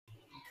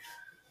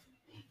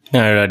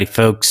Alrighty,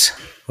 folks.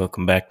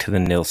 Welcome back to the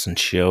Nilsson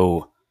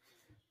Show.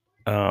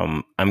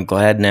 I'm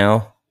glad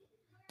now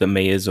that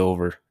May is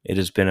over. It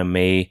has been a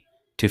May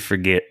to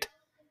forget.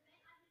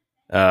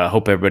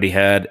 Hope everybody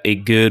had a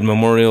good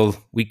Memorial Day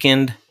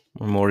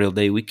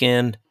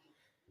weekend.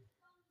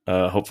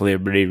 Hopefully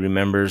everybody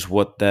remembers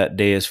what that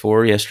day is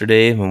for.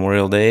 Yesterday,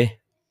 Memorial Day,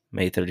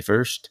 May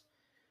 31st.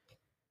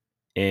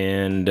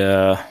 And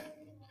I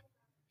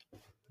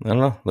don't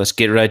know. Let's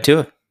get right to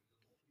it.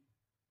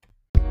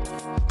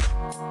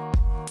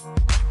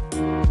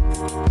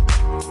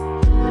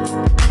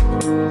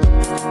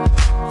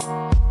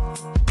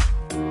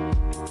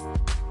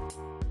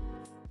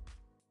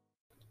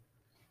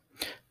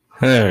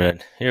 All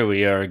right, here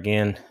we are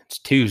again. It's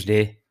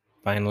Tuesday,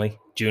 finally,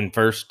 June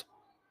 1st.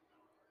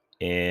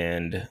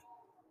 And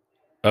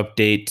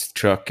update,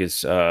 truck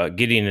is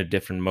getting a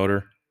different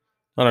motor.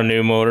 Not a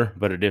new motor,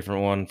 but a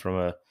different one from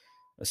a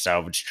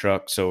salvage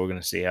truck. So we're going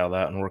to see how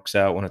that one works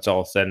out when it's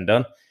all said and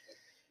done.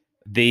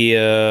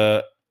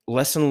 The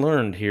lesson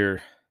learned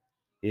here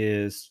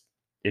is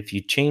if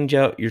you change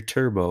out your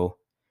turbo,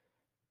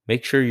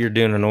 make sure you're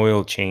doing an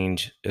oil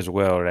change as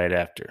well right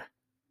after.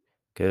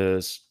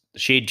 Because the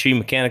shade tree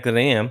mechanic that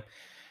I am,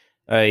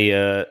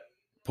 I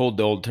pulled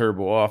the old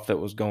turbo off that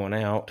was going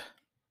out.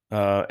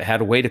 Had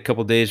to wait a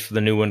couple days for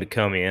the new one to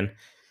come in.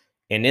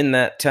 And in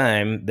that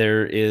time,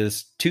 there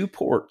is two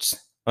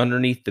ports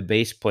underneath the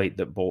base plate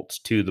that bolts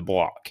to the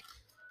block.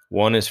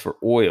 One is for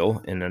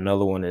oil, and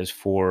another one is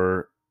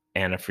for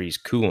antifreeze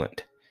coolant.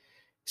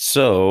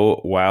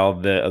 So while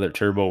the other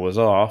turbo was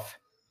off,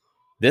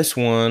 this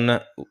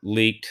one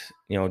leaked,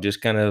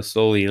 just kind of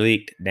slowly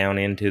leaked down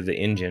into the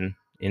engine,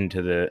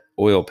 into the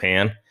oil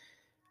pan,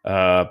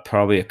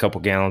 probably a couple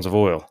gallons of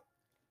oil.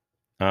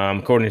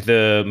 According to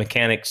the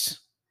mechanic's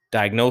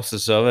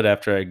diagnosis of it,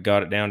 after I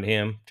got it down to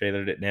him,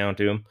 trailered it down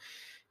to him,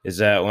 is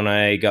that when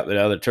I got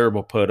the other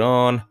turbo put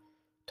on,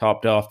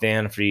 topped off the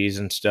antifreeze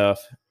and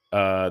stuff,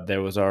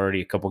 there was already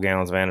a couple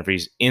gallons of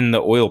antifreeze in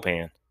the oil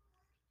pan.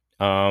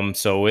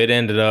 So it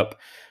ended up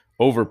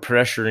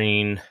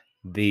overpressuring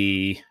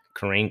the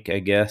crank, I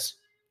guess.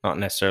 Not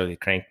necessarily the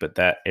crank, but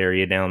that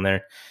area down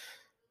there.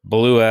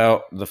 Blew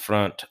out the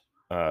front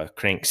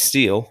crank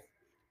seal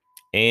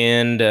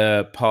and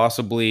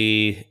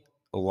possibly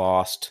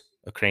lost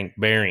a crank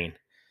bearing.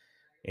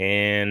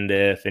 And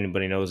if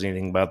anybody knows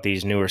anything about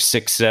these newer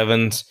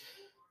 6.7s,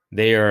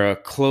 they are a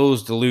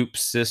closed loop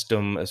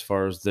system as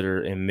far as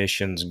their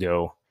emissions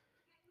go.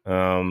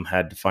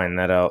 Had to find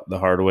that out the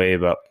hard way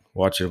about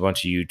watching a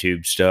bunch of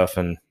YouTube stuff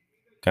and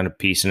kind of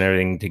piecing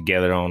everything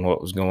together on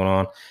what was going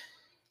on.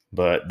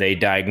 But they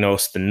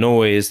diagnosed the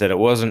noise that it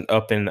wasn't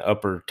up in the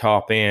upper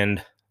top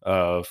end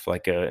of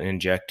like an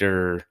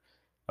injector or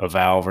a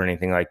valve or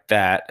anything like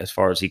that. As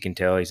far as he can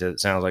tell, he said it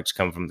sounds like it's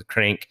coming from the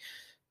crank.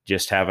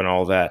 Just having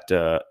all that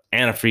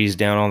antifreeze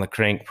down on the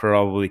crank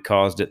probably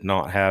caused it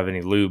not have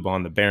any lube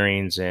on the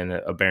bearings, and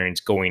a bearing's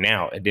going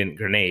out. It didn't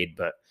grenade,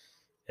 but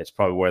it's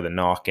probably where the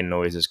knocking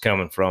noise is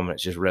coming from.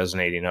 It's just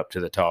resonating up to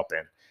the top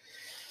end.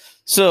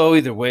 So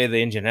either way,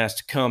 the engine has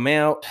to come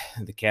out.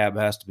 The cab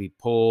has to be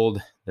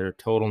pulled. They're a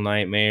total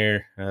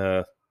nightmare.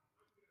 I'm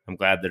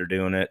glad they're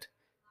doing it.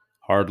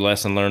 Hard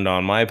lesson learned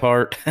on my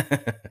part.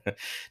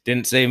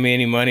 Didn't save me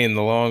any money in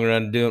the long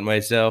run to do it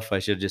myself. I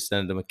should have just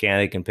sent the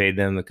mechanic and paid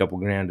them a couple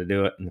grand to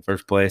do it in the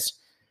first place.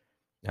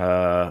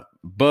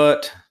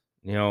 But,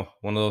 one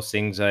of those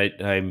things,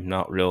 I'm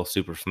not real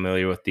super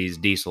familiar with these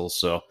diesels.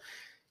 So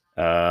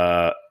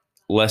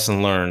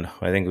lesson learned.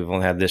 I think we've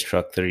only had this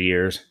truck 30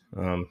 years.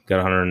 Got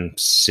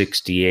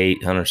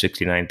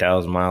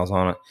 169,000 miles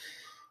on it.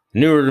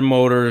 Newer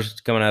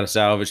motors coming out of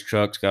salvage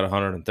trucks got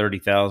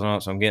 130,000 on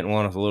it. So I'm getting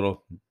one with a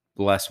little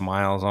less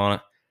miles on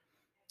it.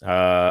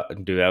 I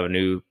do have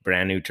a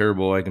brand new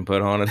turbo I can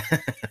put on it.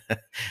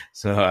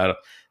 So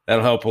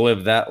that'll help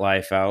live that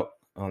life out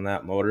on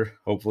that motor,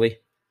 hopefully.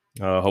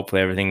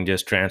 Hopefully everything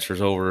just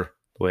transfers over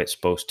the way it's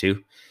supposed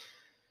to.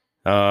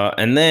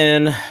 And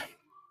then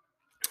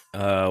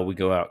we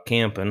go out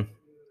camping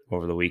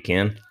over the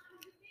weekend.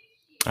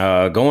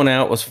 Going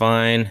out was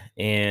fine,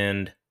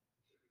 and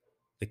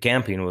the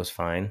camping was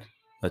fine.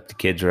 Let the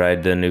kids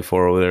ride the new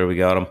four-wheeler. We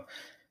got them.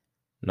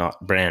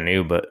 Not brand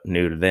new, but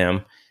new to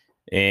them.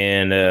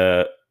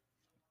 And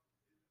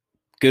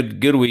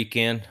good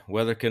weekend.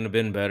 Weather couldn't have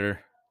been better.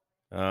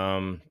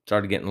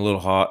 Started getting a little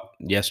hot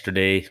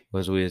yesterday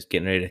as we was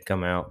getting ready to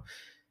come out.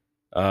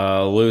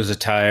 Lose a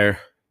tire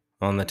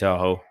on the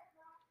Tahoe.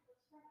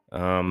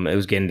 It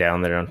was getting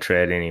down there on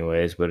tread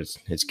anyways, but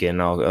it's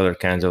getting all other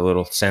kinds of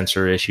little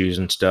sensor issues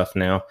and stuff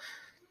now.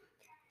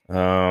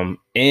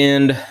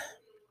 And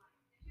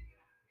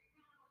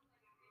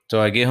so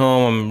I get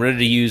home, I'm ready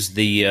to use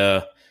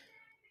the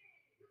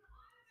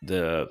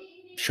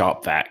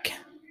shop vac,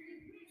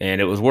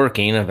 and it was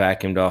working. I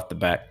vacuumed off the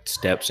back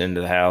steps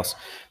into the house.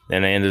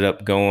 Then I ended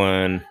up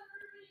going,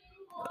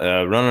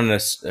 running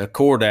a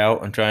cord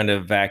out and trying to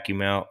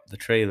vacuum out the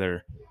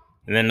trailer,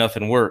 and then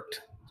nothing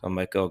worked. So I'm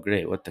like, oh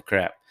great, what the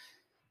crap?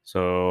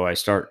 So I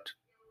start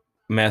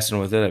messing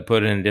with it. I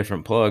put it in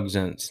different plugs,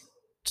 and it's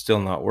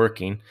still not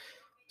working.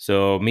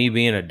 So me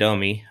being a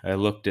dummy, I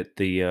looked at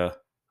the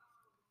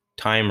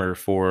timer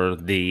for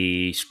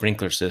the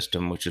sprinkler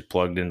system, which is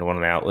plugged into one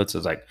of the outlets.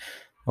 It's like,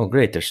 oh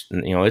great, there's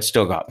it's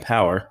still got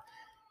power.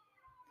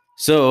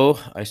 So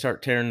I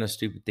start tearing the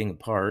stupid thing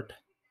apart,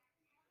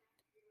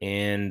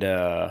 and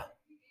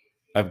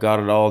I've got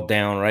it all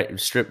down right,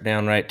 stripped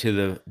down right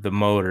to the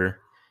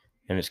motor,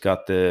 and it's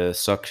got the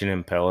suction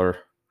impeller,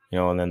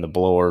 and then the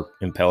blower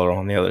impeller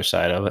on the other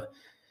side of it.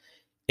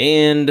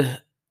 And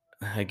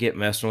I get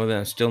messing with it.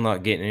 I'm still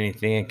not getting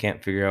anything. I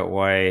can't figure out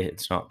why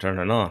it's not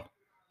turning on.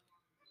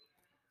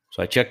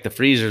 So I checked the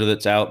freezer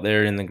that's out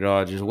there in the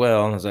garage as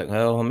well. And I was like,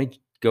 well, let me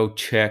go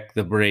check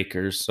the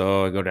breakers.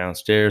 So I go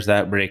downstairs.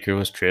 That breaker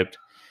was tripped.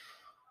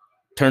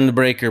 Turn the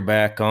breaker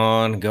back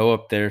on. Go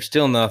up there.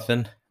 Still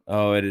nothing.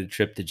 Oh, it had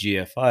tripped the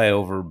GFI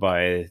over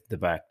by the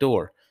back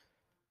door.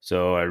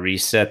 So I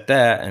reset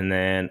that. And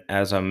then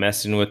as I'm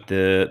messing with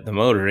the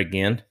motor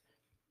again,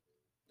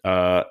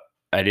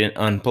 I didn't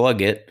unplug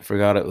it.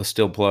 Forgot it was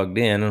still plugged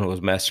in and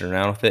was messing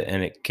around with it.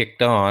 And it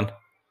kicked on.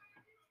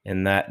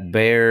 And that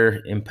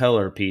bare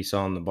impeller piece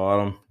on the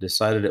bottom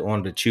decided it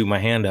wanted to chew my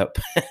hand up.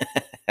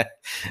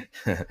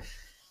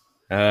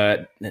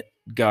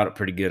 Got it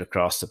pretty good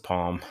across the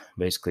palm.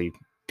 Basically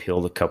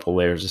peeled a couple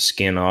layers of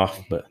skin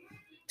off, but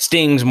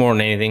stings more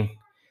than anything.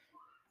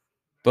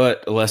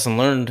 But a lesson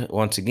learned,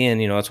 once again,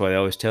 that's why they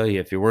always tell you,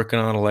 if you're working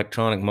on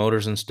electronic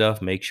motors and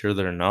stuff, make sure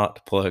they're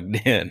not plugged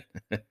in.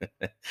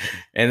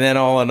 And then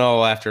all in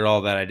all, after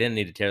all that, I didn't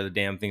need to tear the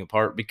damn thing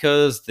apart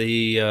because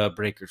the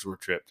breakers were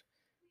tripped.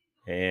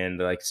 And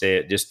like I say,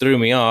 it just threw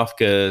me off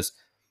because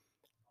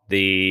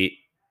the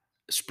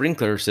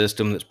sprinkler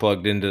system that's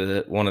plugged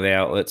into one of the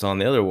outlets on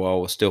the other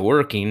wall was still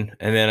working.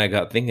 And then I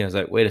got thinking, I was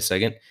like, wait a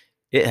second,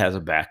 it has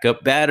a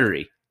backup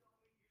battery.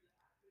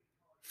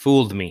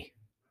 Fooled me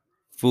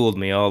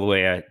all the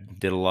way. I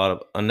did a lot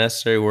of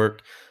unnecessary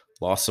work,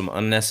 lost some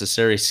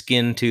unnecessary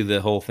skin to the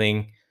whole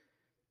thing.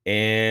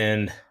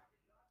 And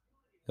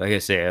like I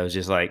say, I was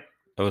just like,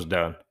 I was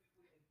done.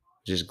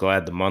 Just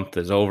glad the month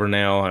is over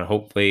now, and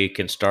hopefully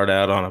can start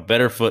out on a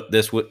better foot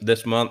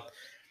this month.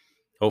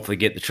 Hopefully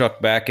get the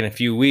truck back in a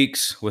few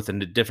weeks with a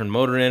different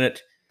motor in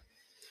it.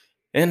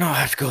 And I'll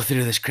have to go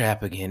through this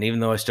crap again, even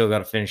though I still got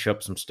to finish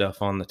up some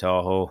stuff on the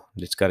Tahoe.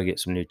 Just got to get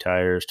some new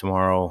tires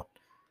tomorrow,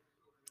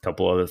 a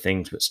couple other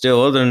things. But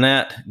still, other than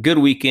that, good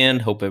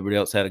weekend. Hope everybody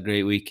else had a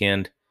great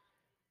weekend.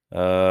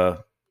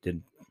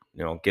 Did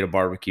get a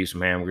barbecue,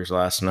 some hamburgers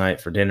last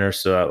night for dinner,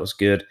 so that was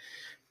good.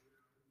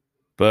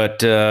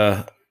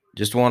 But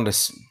just wanted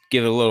to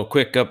give it a little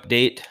quick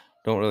update.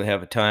 Don't really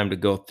have a time to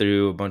go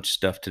through a bunch of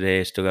stuff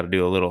today. Still got to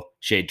do a little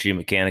shade tree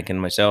mechanicing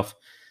myself.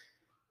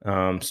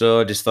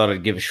 So I just thought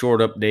I'd give a short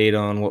update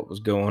on what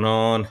was going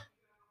on.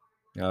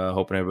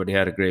 Hoping everybody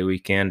had a great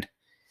weekend.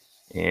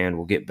 And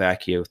we'll get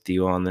back here with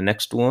you on the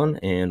next one,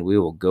 and we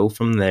will go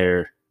from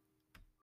there.